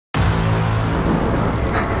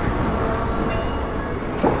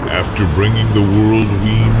after bringing the world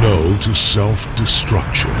we know to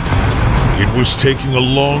self-destruction. It was taking a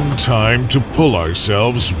long time to pull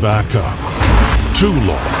ourselves back up. Too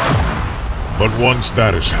long. But once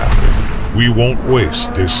that has happened, we won't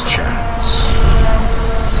waste this chance.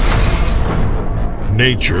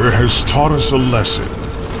 Nature has taught us a lesson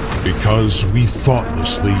because we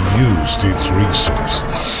thoughtlessly used its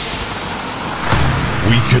resources.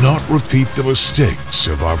 We cannot repeat the mistakes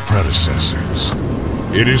of our predecessors.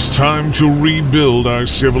 It is time to rebuild our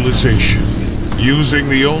civilization, using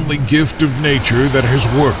the only gift of nature that has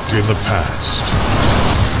worked in the past.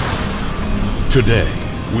 Today,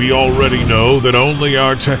 we already know that only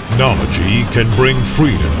our technology can bring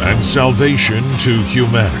freedom and salvation to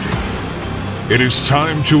humanity. It is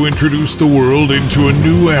time to introduce the world into a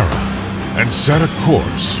new era and set a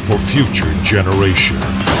course for future generations.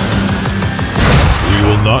 We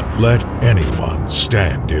will not let anyone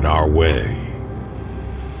stand in our way.